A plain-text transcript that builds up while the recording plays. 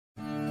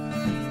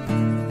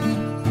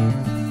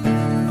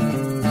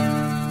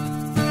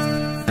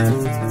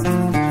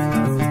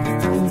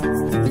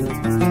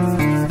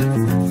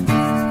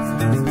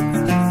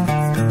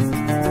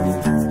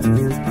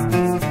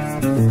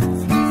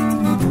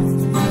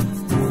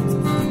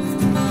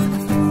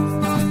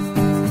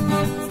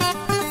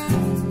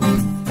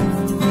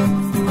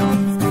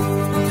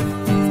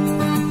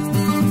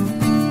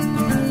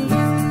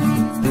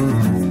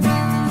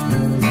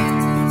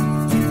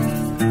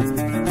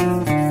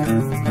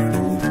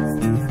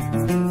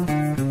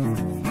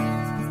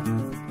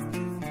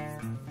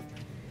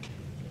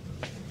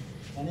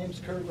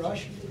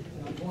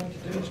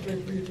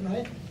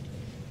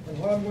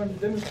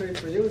demonstrate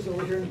for you is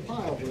over here in the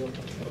pile here.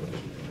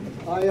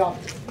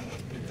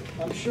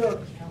 I'm sure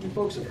you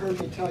folks have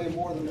heard me tell you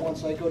more than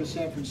once, I go to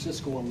San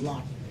Francisco a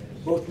lot.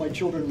 Both my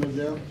children live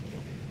there.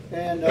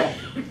 And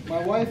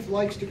my wife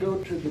likes to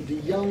go to the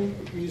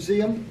DeYoung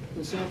Museum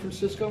in San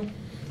Francisco.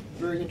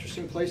 Very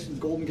interesting place in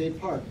Golden Gate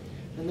Park.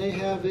 And they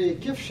have a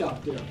gift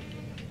shop there.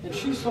 And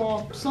she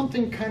saw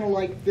something kind of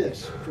like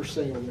this for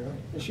sale there.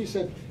 And she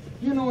said,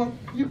 you know what,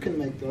 you can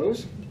make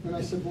those. And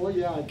I said, well,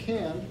 yeah, I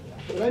can,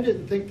 but I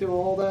didn't think they were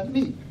all that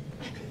neat.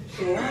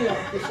 So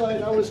I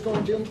decided I was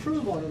going to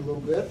improve on it a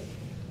little bit.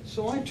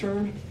 So I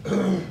turned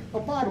a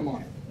bottom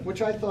on it,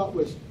 which I thought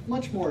was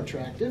much more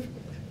attractive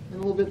and a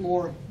little bit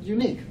more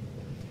unique.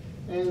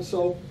 And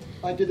so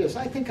I did this.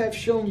 I think I've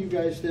shown you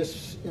guys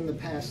this in the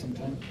past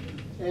sometime.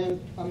 And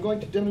I'm going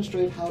to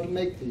demonstrate how to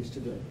make these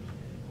today.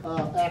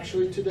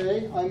 Actually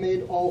today I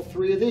made all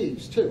three of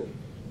these too,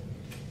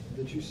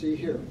 that you see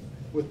here,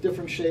 with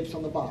different shapes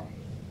on the bottom.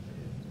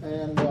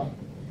 And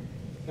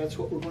that's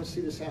what we're going to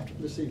see this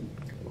evening.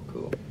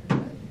 Cool.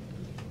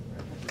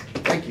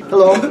 Thank you.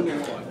 Hello.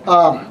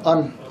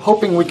 I'm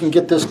hoping we can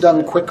get this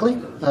done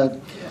quickly.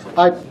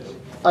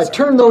 I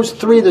turned those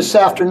three this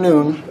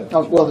afternoon,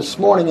 well this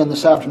morning and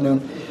this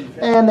afternoon,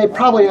 and they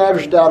probably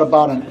averaged out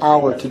about an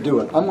hour to do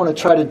it. I'm going to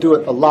try to do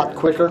it a lot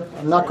quicker.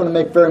 I'm not going to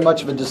make very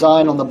much of a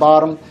design on the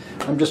bottom.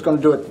 I'm just going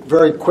to do it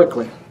very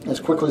quickly, as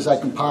quickly as I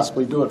can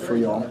possibly do it for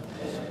you all.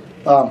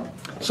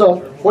 So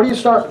what do you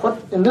start?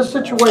 In this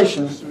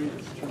situation,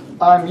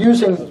 I'm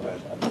using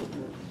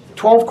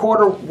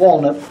 12-quarter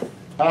walnut.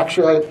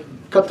 Actually, I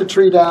cut the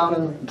tree down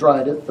and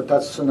dried it, but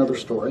that's another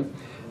story.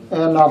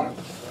 And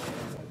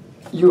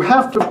you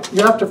have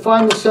to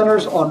find the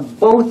centers on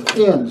both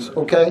ends.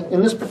 Okay.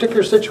 In this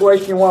particular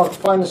situation, you want to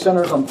find the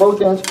centers on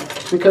both ends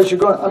because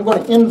I'm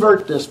going to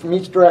invert this from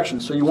each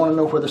direction, so you want to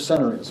know where the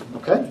center is.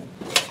 Okay.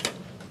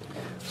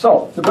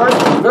 So the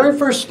very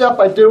first step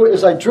I do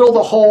is I drill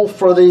the hole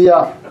for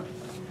the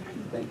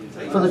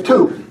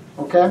tube.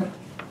 Okay.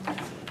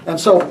 And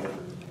so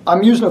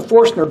I'm using a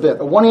Forstner bit,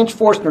 a 1-inch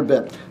Forstner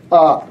bit.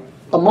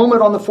 A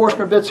moment on the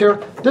Forstner bits here.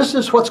 This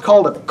is what's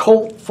called a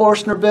Colt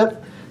Forstner bit.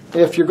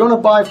 If you're going to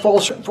buy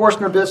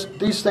Forstner bits,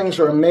 these things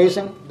are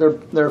amazing.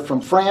 They're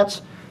from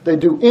France. They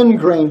do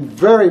in-grain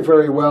very,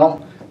 very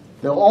well.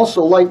 They'll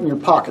also lighten your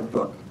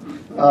pocketbook.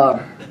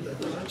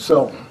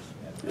 So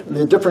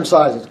they're different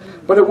sizes.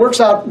 But it works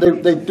out,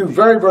 they do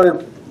very, very,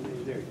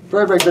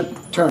 very, very good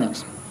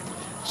turnings.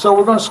 So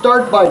we're going to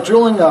start by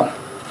drilling a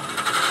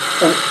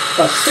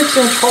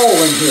 6-inch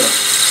hole in here,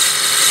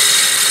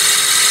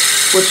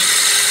 which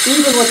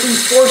even with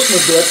these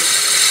Forstner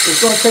bits is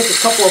going to take a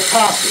couple of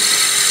passes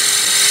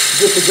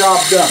to get the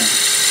job done.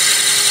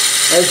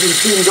 As you can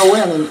see him go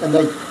in, and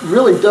they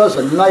really does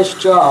a nice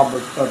job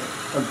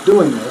of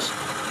doing this.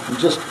 And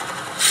just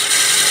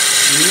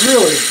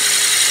really,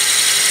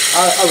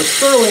 I was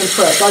thoroughly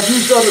impressed. I've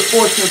used other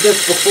Forstner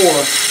bits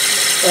before,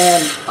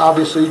 and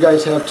obviously you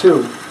guys have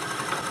too.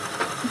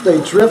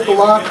 They drift a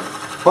lot.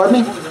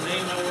 Pardon me?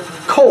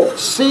 Colt,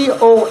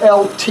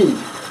 C-O-L-T.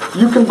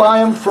 You can buy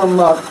them from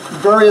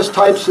various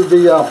types of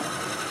the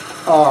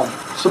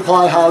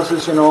supply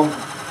houses, you know,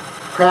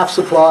 Craft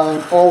Supply,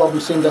 all of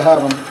them seem to have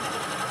them.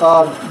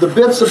 The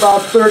bit's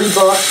about 30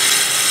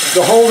 bucks.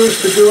 The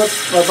holders to do it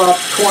are about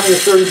 20 or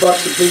 30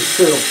 bucks a piece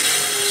too.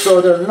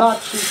 So they're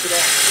not cheap at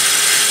all.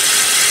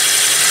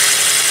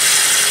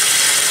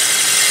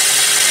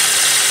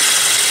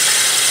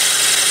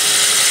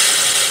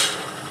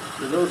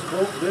 Do those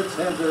Colt bits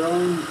have their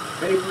own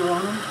paper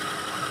on them?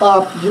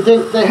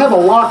 They have a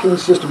locking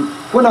system.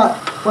 When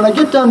I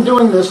get done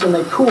doing this and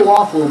they cool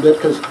off a little bit,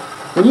 because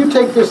when you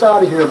take this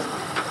out of here,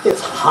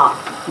 it's hot.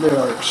 They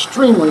are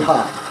extremely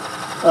hot.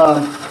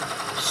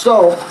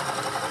 So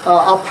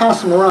I'll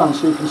pass them around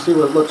so you can see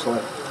what it looks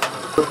like.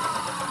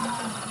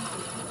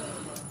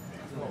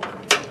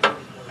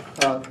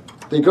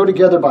 They go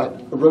together by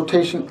a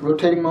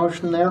rotating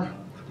motion there.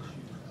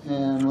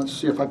 And let's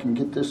see if I can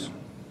get this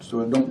so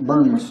I don't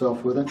burn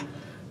myself with it.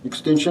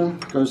 Extension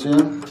goes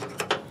in,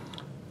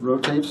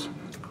 rotates,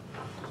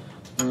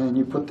 and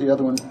you put the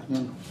other one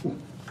in.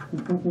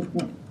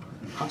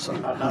 Hot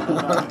sun.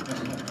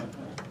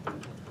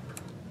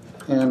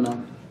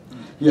 And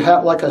you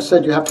have, like I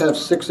said, you have to have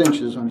 6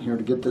 inches on here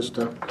to get this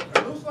stuff.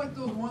 Are those like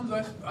those ones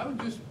I was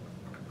just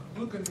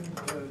looking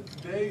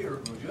today or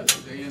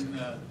yesterday in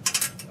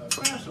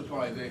Craft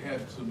Supply? They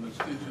had some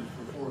extensions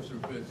for Forstner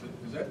bits.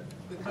 Is that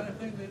the kind of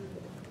thing that?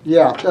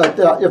 Yeah,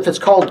 if it's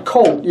called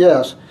Colt,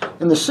 yes.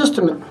 In the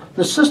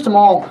system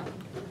all,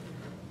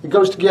 it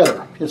goes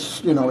together.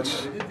 It's, you know,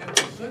 it's. They didn't have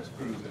any set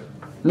screws there.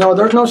 No,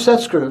 there's no set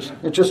screws.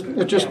 It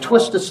just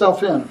twists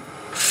itself in.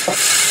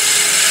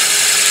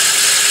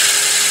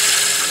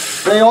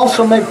 They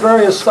also make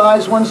various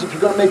size ones. If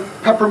you're going to make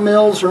pepper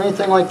mills or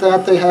anything like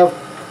that, they have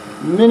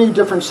many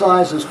different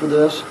sizes for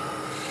this.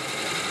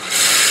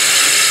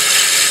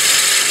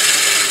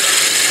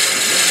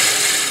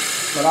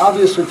 But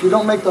obviously, if you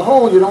don't make the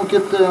hole, you don't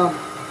get the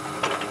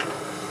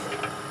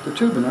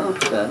tube in there.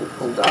 Look at that. It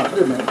pulled out,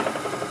 didn't it?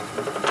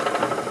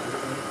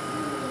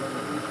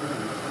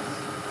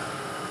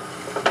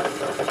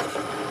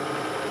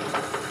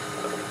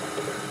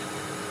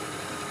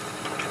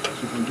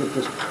 See if we can get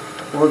this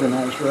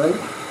organized right.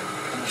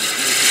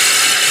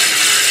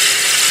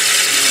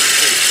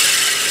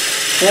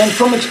 And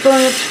from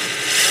experience,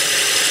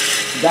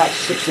 that's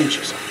 6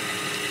 inches.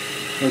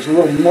 There's a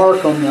little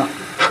mark on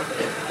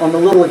the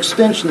little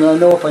extension, and I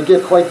know if I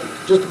get quite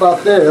just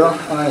about there,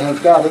 I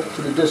have got it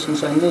to the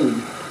distance I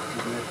need.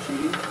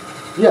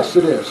 Yes,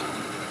 it is.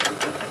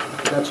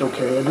 That's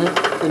okay, isn't it?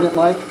 Isn't it,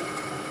 Mike?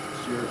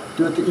 Sure.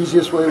 Do it the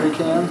easiest way we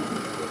can.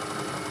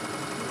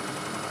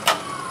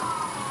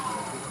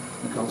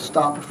 I'll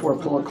stop before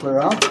I pull it clear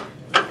out.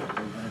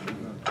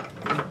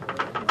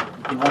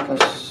 And like I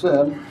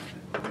said,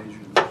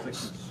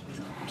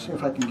 see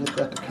if I can get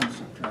that to come.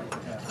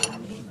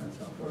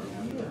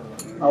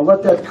 I'll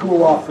let that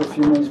cool off for a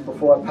few minutes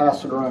before I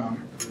pass it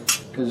around,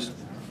 because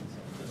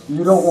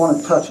you don't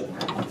want to touch it,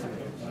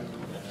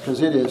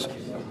 because it is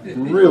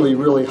really,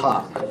 really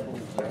hot.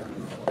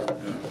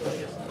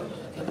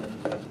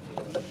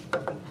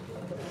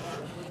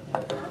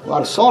 A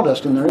lot of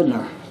sawdust in there, isn't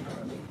there?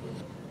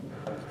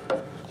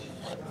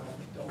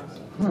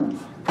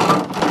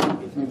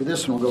 Maybe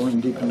this one will go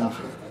in deep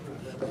enough.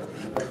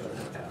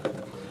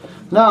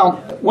 Now,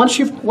 once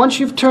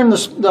you've turned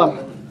this,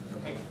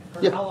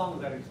 yeah. How long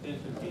would that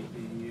extension piece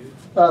be used?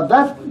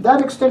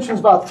 That extension is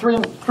about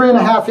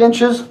 3.5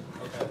 inches,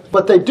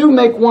 but they do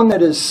make one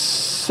that is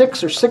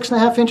 6 or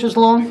 6.5 inches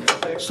long.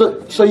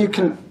 So you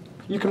can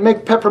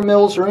make pepper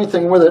mills or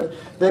anything with it.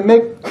 They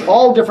make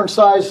all different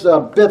size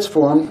bits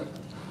for them.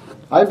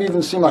 I've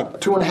even seen like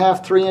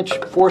 2.5, 3-inch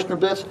Forstner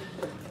bits.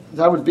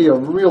 That would be a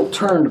real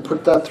turn to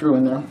put that through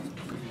in there.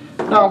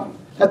 Now,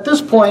 at this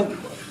point,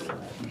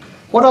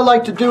 what I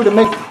like to do to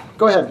make,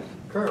 go ahead.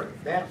 Kurt,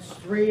 that's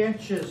 3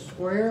 inches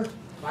square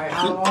by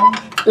how long?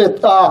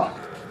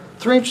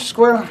 3 inches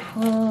square.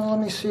 Let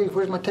me see.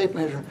 Where's my tape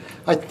measure?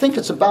 I think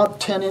it's about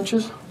 10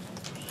 inches,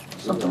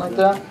 something like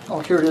that. Oh,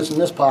 here it is in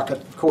this pocket,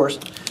 of course.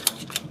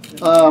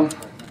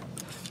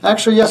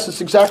 Actually, yes,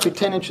 it's exactly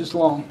 10 inches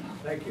long.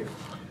 Thank you.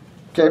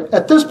 Okay.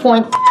 At this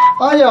point,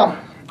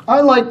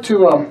 I like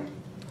to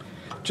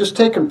just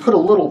take and put a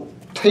little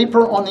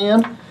taper on the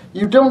end.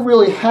 You don't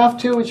really have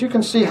to, as you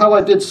can see how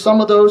I did some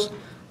of those.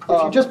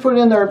 If you just put it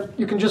in there,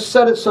 you can just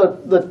set it so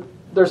that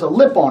there's a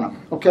lip on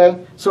them,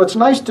 okay? So it's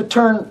nice to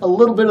turn a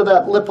little bit of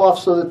that lip off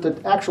so that the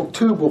actual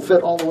tube will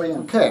fit all the way in.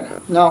 Okay,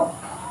 now,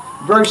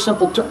 very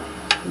simple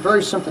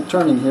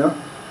turning here.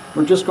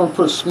 We're just going to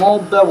put a small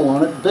bevel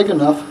on it, big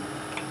enough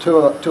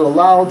to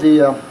allow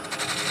that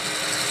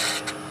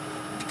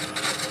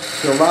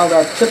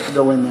tip to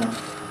go in there.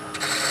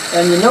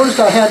 And you notice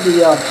I had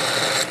the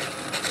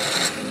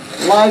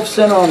live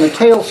center on the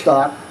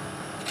tailstock,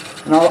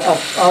 and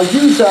I'll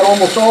use that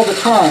almost all the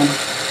time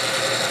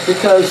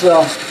because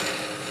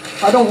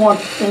I don't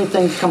want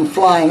anything to come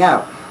flying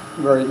out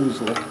very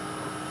easily.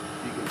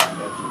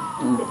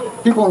 And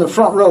people in the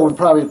front row would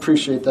probably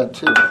appreciate that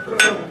too.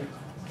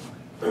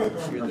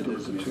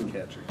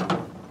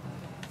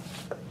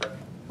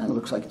 That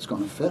looks like it's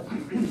going to fit.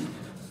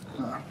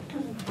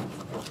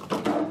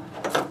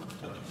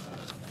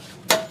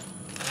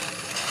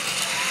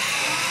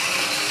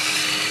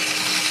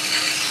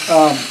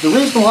 The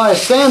reason why I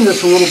sand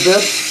this a little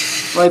bit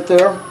right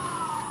there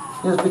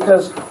is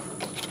because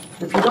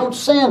if you don't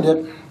sand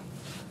it,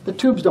 the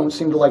tubes don't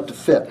seem to like to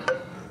fit.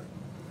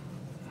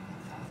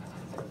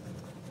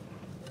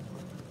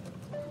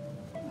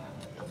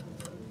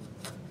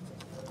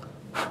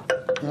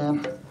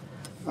 And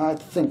I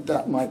think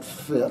that might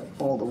fit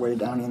all the way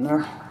down in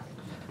there.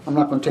 I'm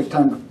not going to take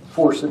time to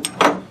force it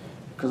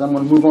because I'm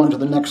going to move on to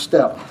the next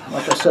step.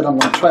 Like I said, I'm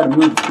going to try to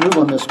move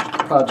on this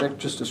project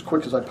just as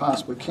quick as I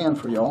possibly can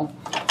for y'all.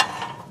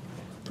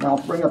 Now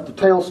I'll bring up the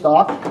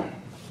tailstock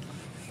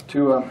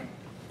to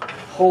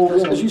hold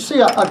it. As you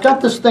see, I've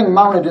got this thing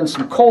mounted in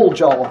some coal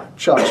jaw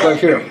chucks right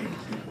here,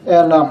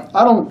 and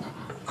I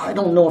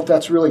don't know if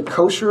that's really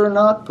kosher or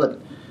not, but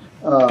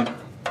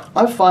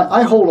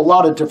I hold a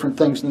lot of different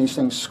things in these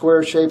things,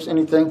 square shapes,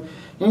 anything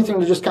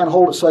to just kind of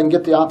hold it so I can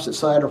get the opposite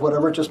side or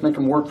whatever, just make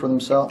them work for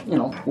themselves,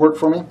 work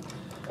for me.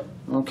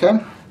 Okay.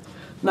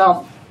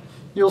 Now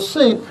you'll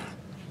see.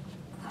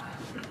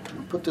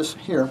 I'll put this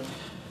here.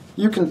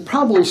 You can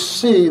probably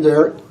see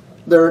there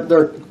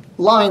are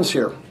lines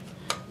here.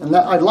 And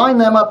I line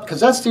them up because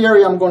that's the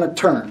area I'm going to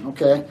turn,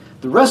 okay?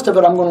 The rest of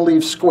it I'm going to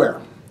leave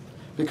square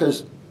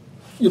because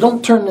you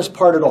don't turn this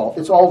part at all.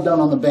 It's all done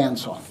on the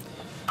bandsaw.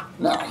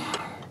 Now,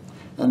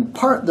 and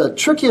the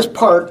trickiest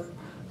part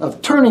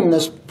of turning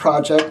this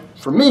project,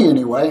 for me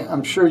anyway,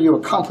 I'm sure you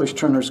accomplished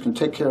turners can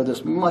take care of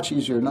this much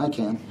easier than I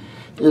can,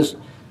 is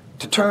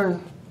to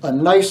turn a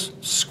nice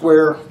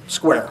square,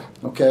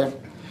 okay?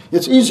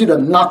 It's easy to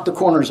knock the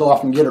corners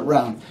off and get it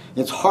round.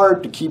 It's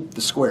hard to keep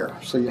the square.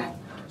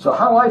 So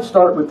how I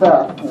start with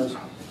that is,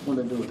 what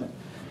do I do with it?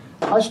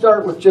 I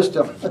start with just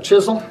a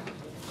chisel,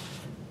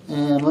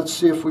 and let's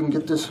see if we can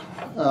get this,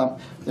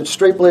 it's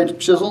straight blade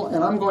chisel,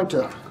 and I'm going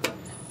to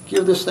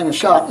give this thing a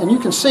shot. And you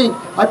can see,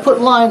 I put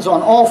lines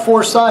on all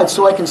 4 sides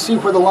so I can see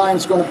where the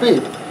line's going to be.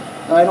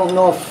 And I don't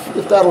know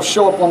if that'll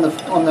show up on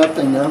that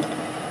thing there,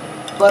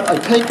 but I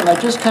take and I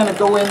just kind of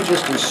go in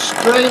just as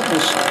straight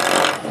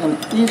and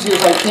easy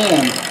as I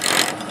can.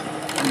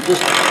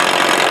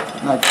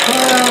 And I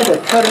try to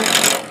cut it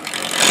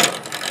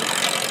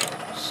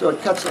so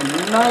it cuts a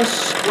nice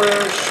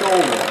square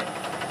shoulder.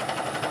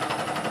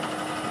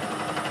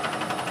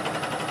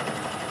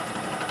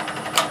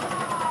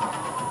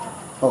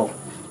 Oh,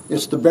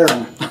 it's the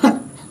bearing. I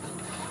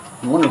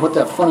wonder what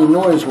that funny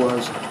noise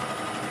was.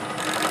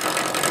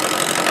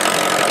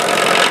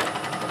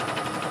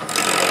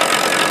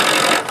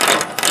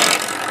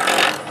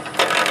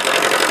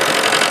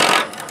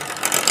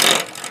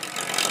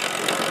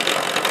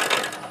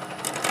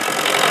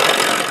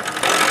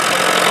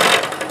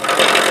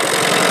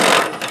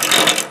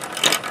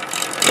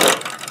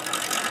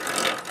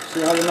 See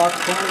how you knock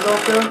the corners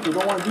off there? You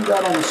don't want to do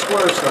that on the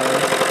square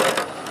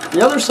side.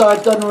 The other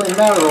side doesn't really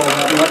matter all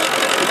that much.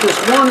 But this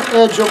one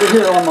edge over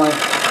here on my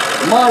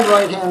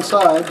right-hand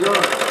side, your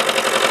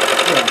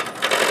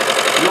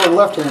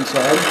left-hand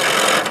side,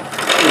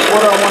 is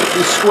what I want to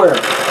be square.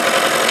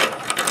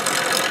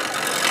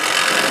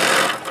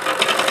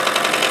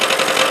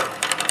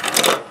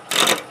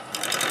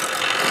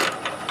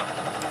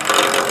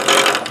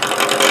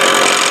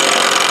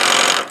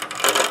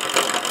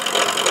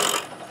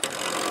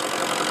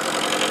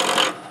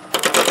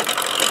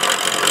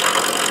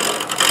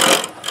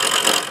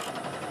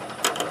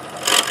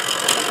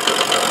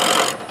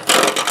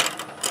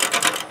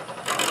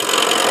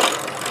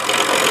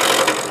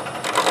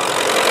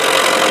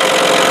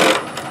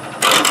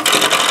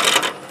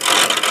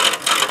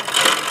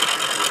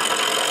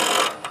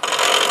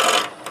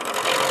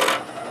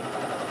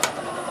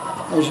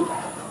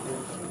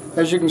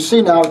 As you can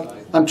see now,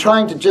 I'm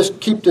trying to just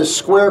keep this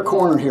square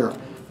corner here.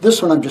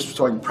 This one I'm just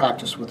so I can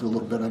practice with a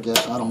little bit, I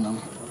guess. I don't know.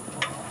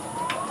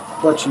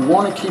 But you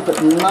want to keep it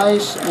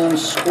nice and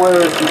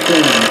square as you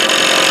can.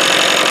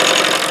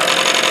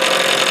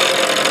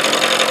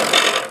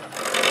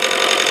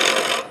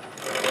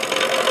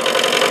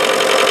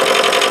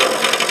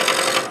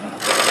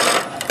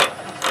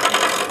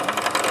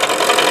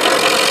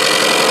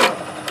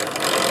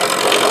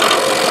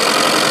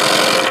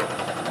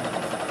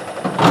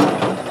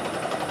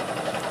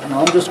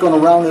 I'm just going to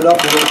round it up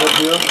a little bit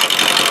here.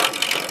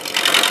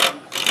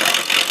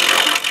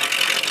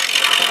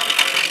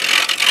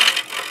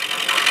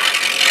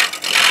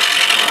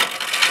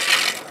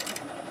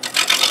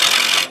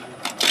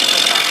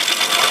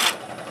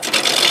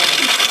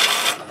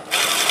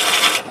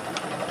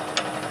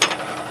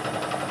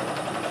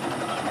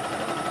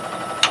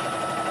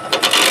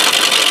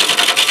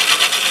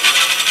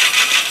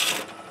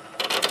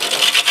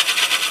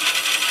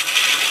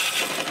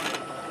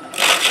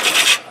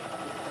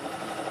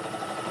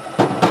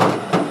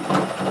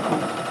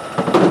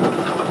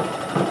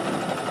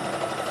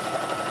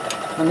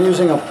 I'm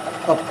using a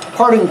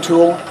parting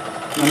tool, and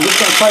I'm just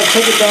going to try to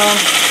take it down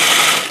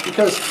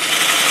because,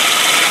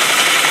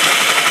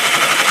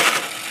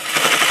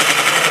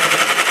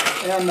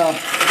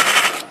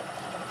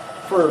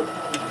 for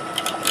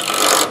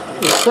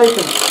the sake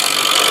of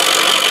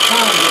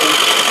time here,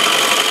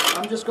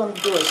 I'm just going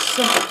to do a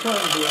simple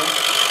turn here.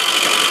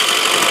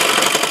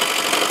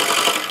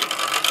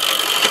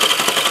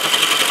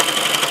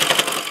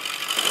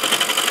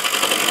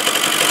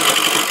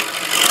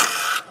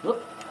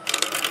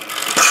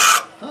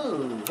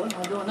 What am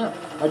I doing there?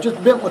 I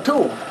just bent my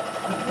tool.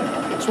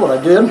 That's what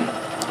I did.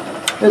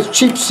 It's a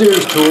cheap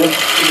Sears tool, you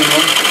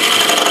know.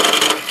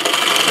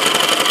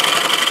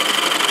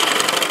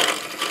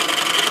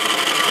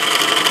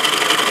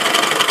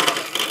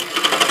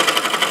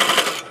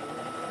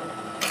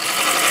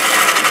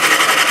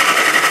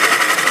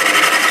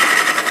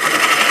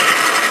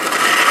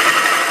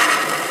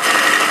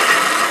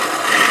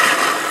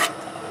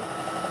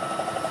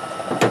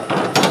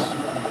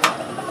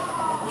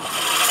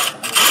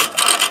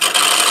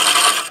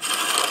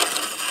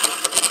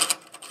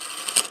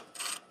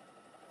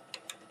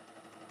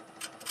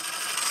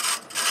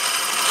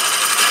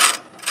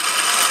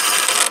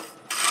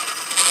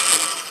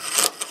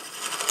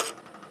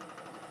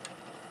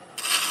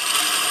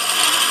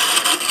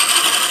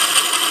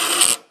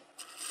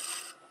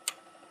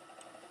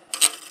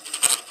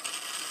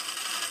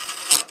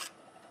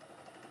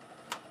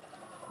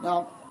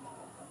 Now,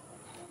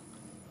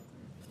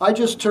 I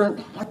just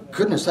turned, my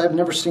goodness, I've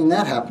never seen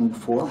that happen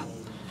before.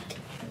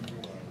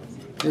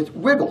 It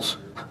wiggles.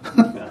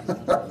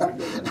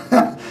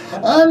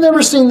 I've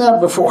never seen that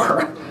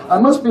before. I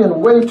must be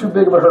in way too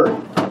big of a hurry.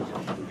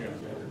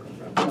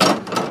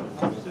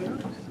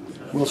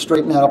 We'll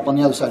straighten that up on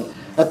the other side.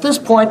 At this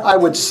point, I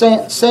would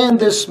sand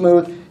this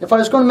smooth. If I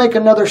was going to make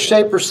another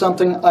shape or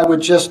something, I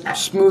would just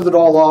smooth it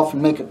all off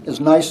and make it as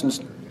nice and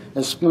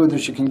as smooth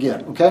as you can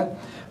get, okay?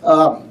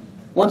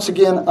 Once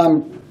again,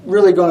 I'm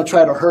really going to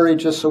try to hurry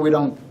just so we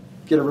don't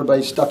get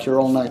everybody stuck here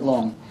all night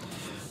long.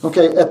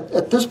 Okay,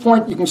 at this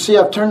point, you can see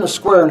I've turned the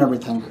square and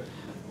everything.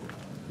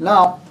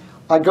 Now,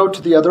 I go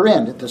to the other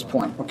end at this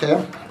point,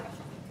 okay?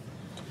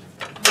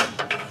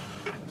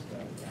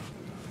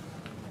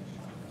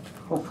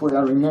 Hopefully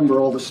I remember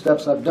all the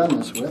steps I've done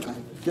this with. I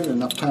did it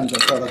enough times I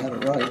thought I had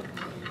it right.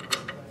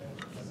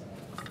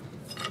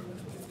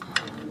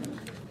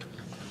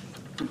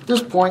 At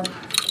this point,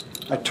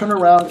 I turn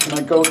around and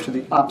I go to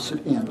the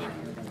opposite end.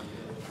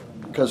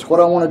 Because what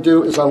I want to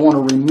do is I want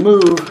to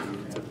remove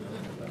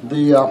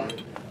the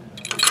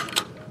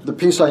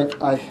piece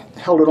I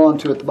held it on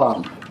to at the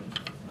bottom.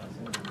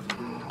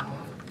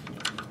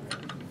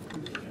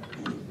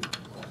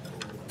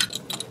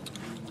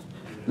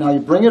 Now you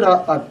bring it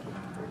up,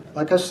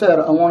 like I said,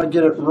 I want to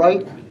get it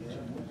right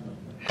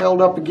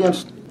held up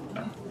against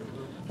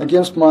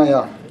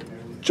my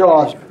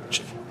jaw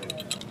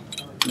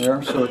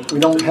there, so we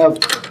don't have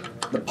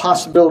the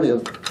possibility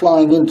of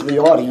flying into the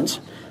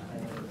audience.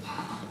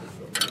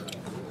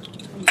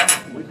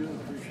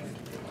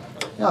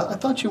 Yeah, I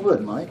thought you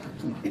would, Mike.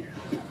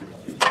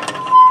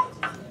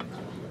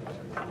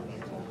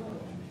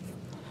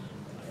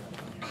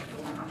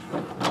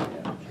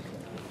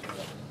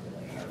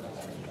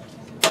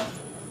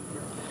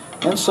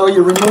 And so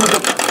you remove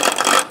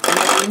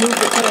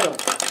the tail.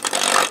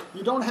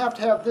 You don't have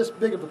to have this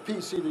big of a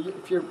piece either.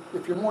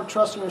 If you're more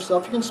trusting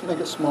yourself, you can make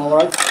it smaller.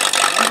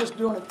 I'm just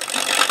doing it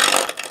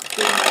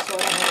big enough so I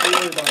don't have to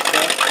worry about that.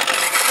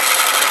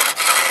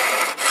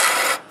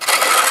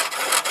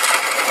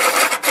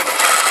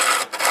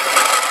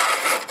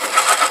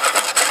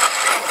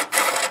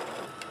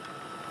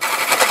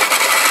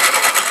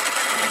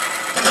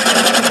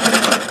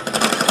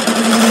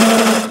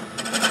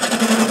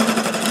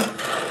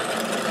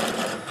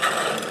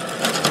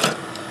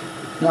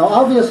 Now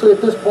obviously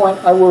at this point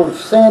I will have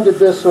sanded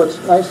this so it's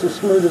nice as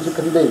smooth as it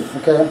can be,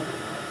 okay?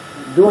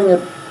 Doing it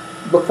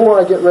before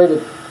I get ready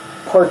to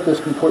part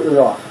this completely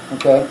off,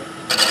 okay?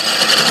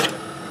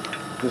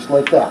 Just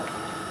like that.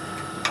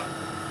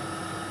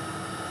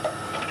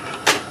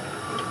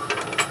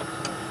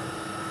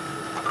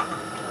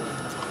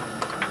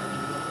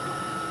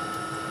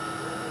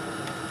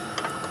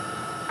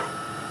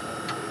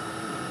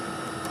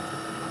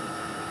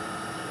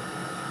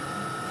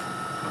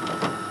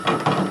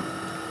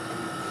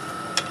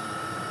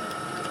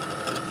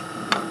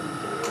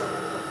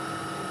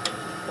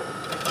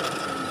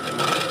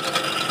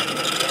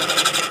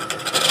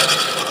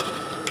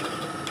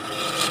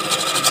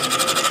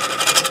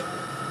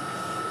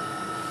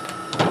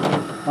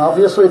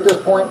 Obviously at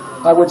this point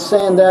I would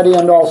sand that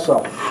end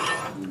also.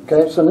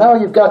 Okay, so now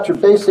you've got your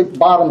basic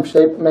bottom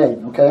shape made,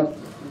 okay?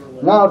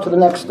 Now to the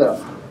next step.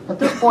 At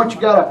this point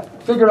you got to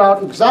figure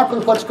out exactly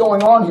what's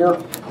going on here,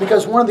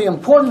 because one of the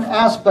important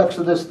aspects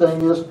of this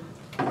thing is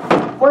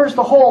where's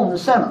the hole in the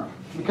center?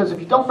 Because if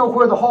you don't know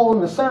where the hole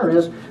in the center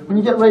is, when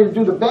you get ready to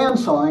do the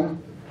bandsawing,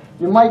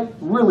 you might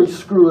really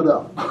screw it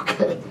up,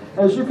 okay?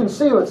 As you can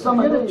see with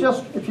some of it,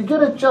 if you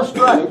get it just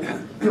right,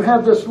 you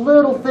have this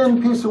little thin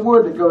piece of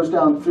wood that goes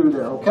down through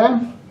there, okay?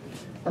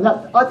 And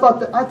I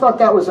thought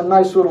that was a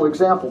nice little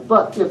example.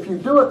 But if you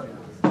do it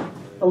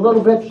a little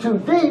bit too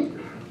deep,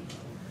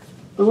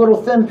 the little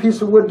thin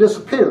piece of wood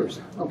disappears,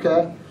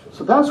 okay?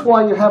 So that's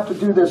why you have to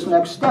do this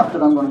next step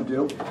that I'm going to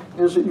do,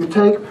 is that you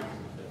take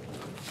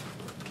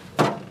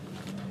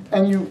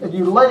and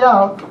you lay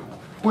out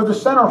where the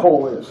center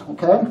hole is,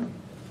 okay?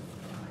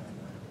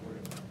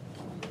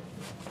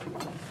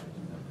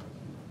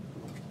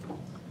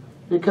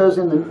 Because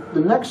in the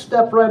next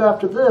step right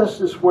after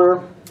this is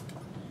where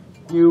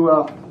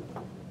you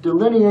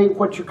delineate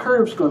what your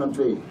curve's going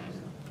to be.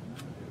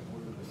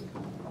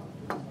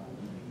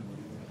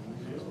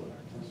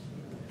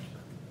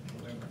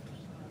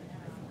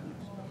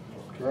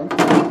 Okay?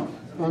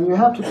 And you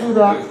have to do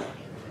that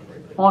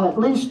on at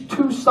least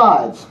two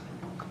sides,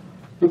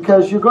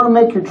 because you're going to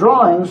make your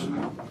drawings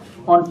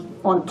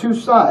on two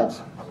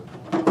sides.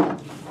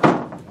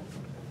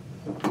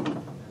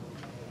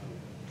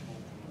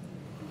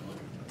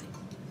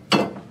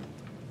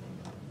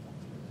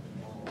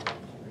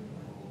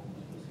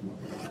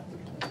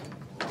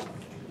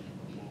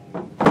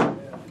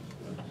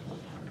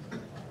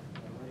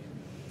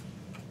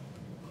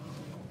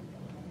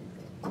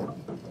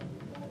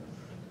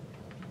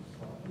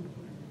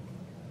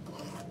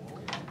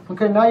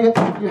 Okay, now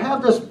you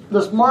have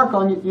this mark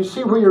on you. You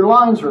see where your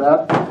lines are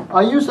at.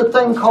 I use a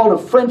thing called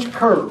a French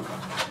curve.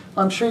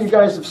 I'm sure you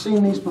guys have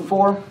seen these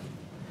before.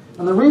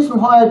 And the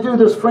reason why I do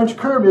this French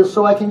curve is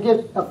so I can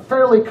get a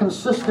fairly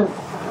consistent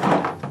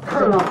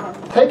curve.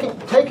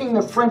 Taking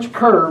the French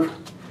curve,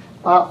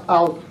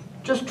 I'll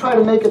just try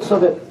to make it so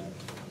that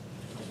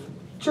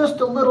just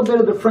a little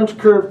bit of the French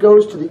curve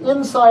goes to the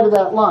inside of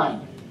that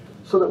line,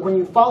 so that when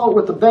you follow it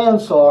with the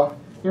bandsaw,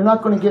 you're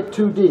not going to get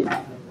too deep.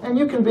 And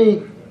you can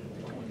be,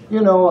 you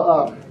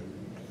know,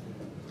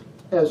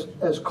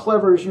 as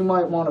clever as you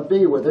might want to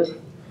be with it,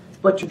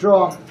 but you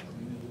draw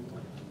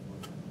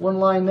one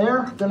line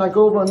there, then I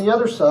go over on the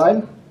other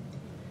side,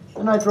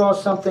 and I draw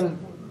something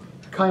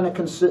kind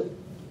of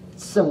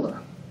similar.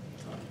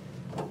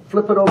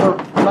 Flip it over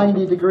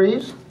 90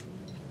 degrees,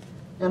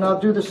 and I'll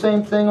do the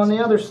same thing on the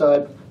other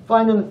side,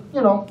 finding,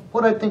 you know,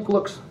 what I think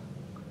looks,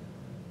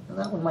 and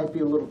that one might be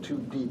a little too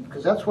deep,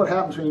 because that's what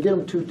happens when you get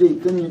them too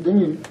deep,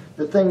 then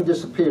the thing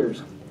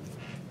disappears.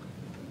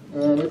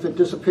 And if it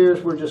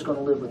disappears, we're just going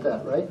to live with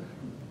that, right?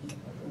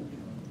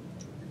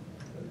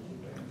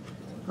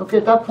 Okay,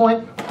 at that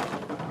point,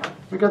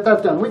 We got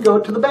that done. We go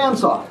to the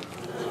bandsaw. Is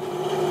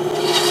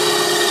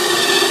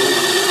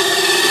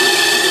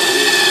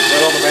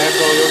that on the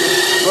bandsaw, Yogi?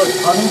 Good,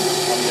 honey.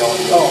 I'm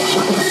yelling. Oh.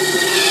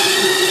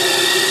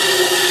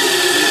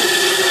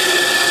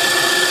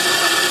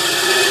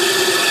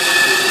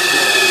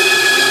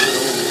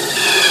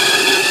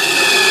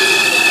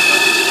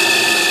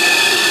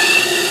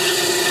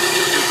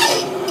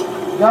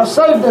 You gotta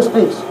save this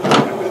piece.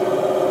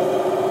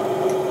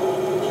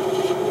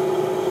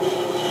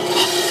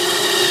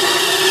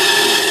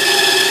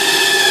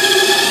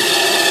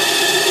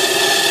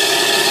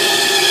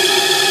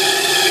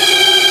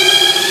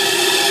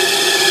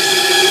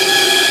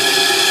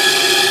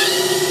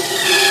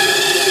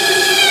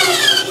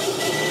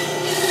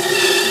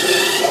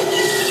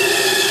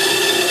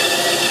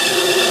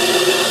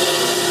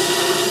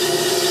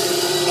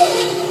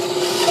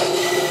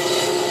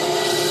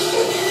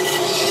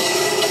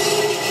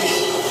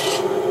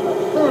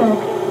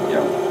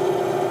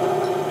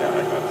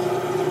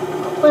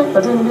 I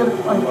didn't get it,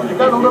 I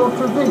got a little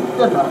too deep,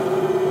 didn't I?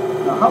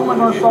 Now, how am I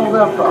going to solve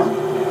that problem?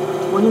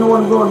 Well, you know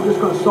what I'm doing? I'm just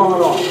going to saw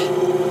it off.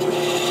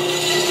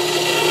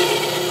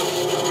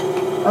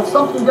 That's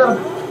something you got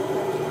to...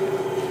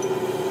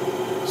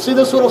 See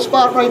this little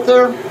spot right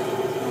there?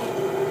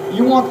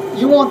 You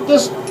want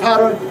this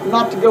pattern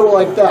not to go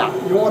like that.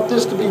 You want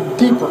this to be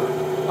deeper.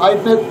 I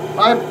admit,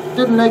 I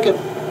didn't make it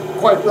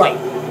quite right.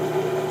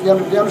 You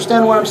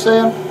understand what I'm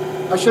saying?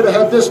 I should have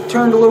had this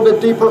turned a little bit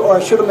deeper, or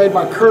I should have made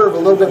my curve a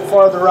little bit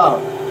farther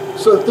out,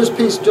 so that this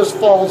piece just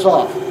falls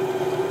off.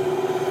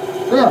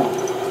 Then,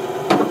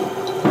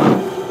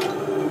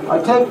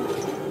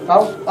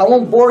 I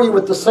won't bore you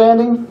with the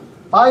sanding.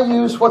 I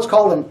use what's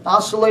called an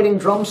oscillating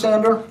drum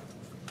sander.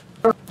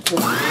 It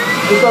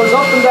goes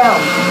up and down,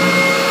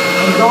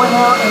 and going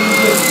out, and you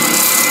just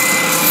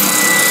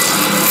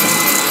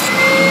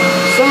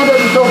sand it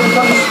until it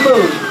becomes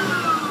smooth.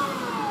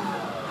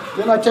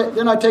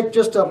 Then I take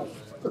just a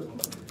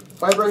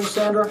vibrating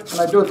sander, and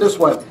I do it this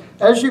way.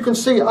 As you can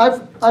see,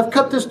 I've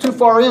cut this too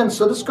far in,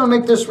 so this is going to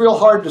make this real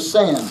hard to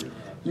sand.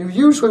 You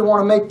usually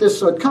want to make this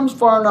so it comes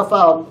far enough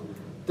out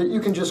that you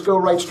can just go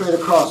right straight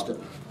across it.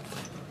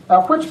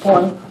 At which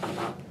point,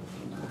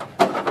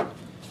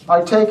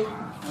 I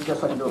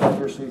guess I can do it right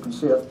here so you can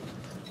see it.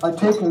 I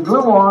take and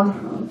glue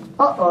on,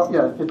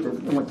 yeah, it did,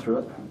 it went through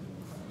it.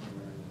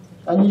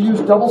 And you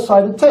use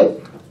double-sided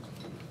tape.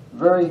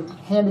 Very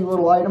handy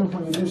little item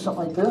when you do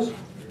something like this.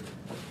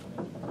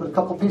 Put a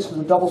couple pieces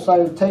of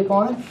double-sided tape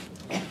on it.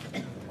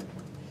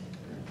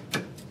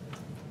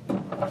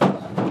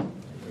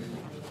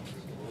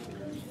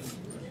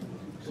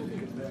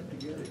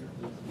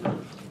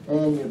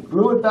 And you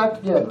glue it back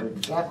together,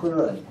 exactly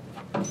right.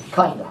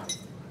 Kinda.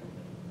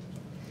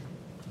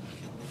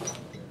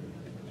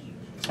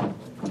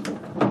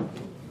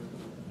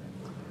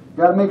 You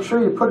gotta make sure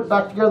you put it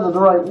back together the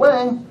right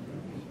way,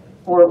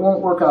 or it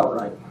won't work out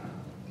right.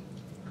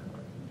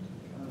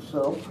 And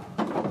so,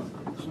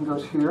 this one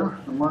goes here,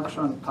 the marks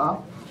are on the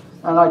top.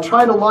 And I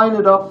try to line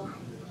it up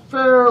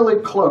fairly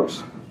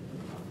close.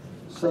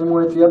 Same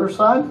way at the other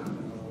side.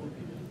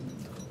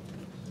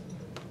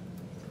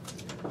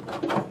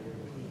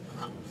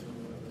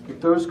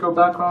 Get those go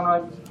back on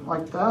right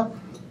like that.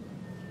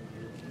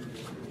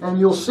 And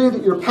you'll see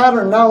that your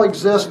pattern now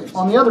exists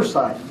on the other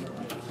side.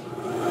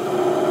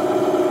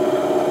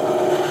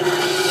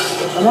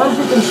 And as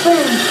you can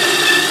see,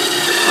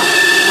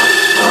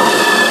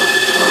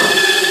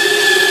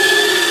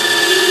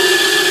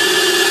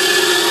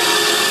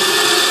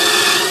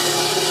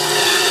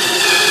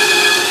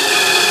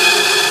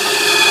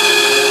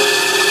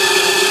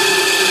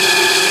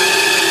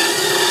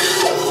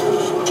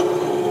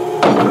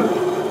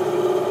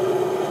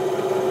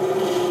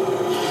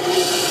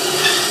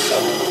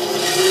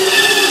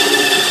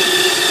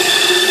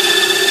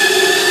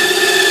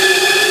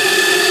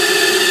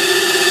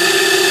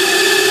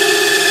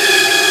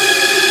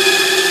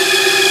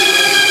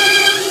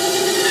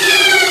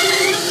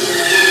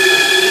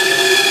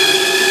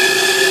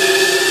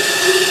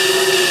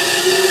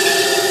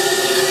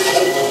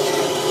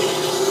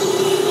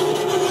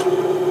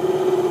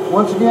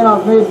 once again,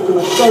 I've made the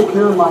mistake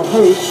here in my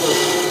haste.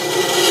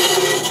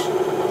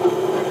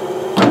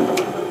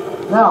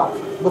 Now,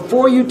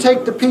 before you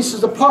take the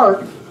pieces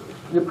apart,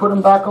 you put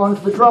them back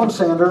onto the drum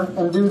sander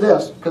and do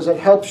this, because it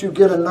helps you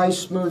get a nice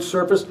smooth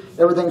surface.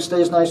 Everything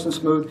stays nice and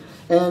smooth,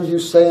 and you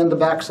sand the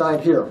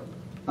backside here.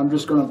 I'm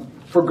just going to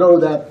forgo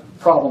that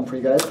problem for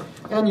you guys.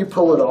 And you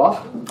pull it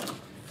off.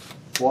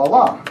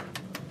 Voila.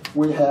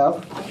 We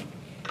have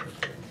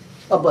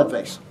a bud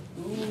vase.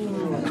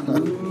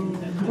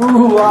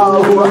 Ooh,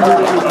 wow,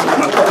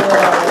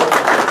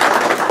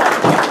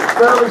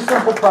 fairly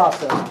simple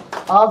process.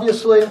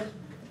 Obviously,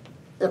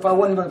 if I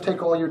wasn't going to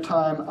take all your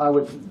time, I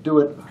would do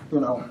it,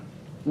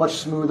 much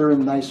smoother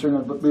and nicer, and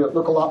it would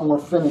look a lot more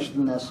finished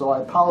than this. So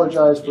I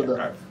apologize for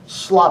the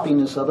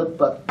sloppiness of it,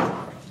 but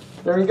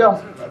there you go.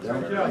 Thank you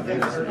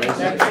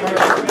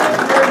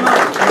very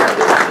much.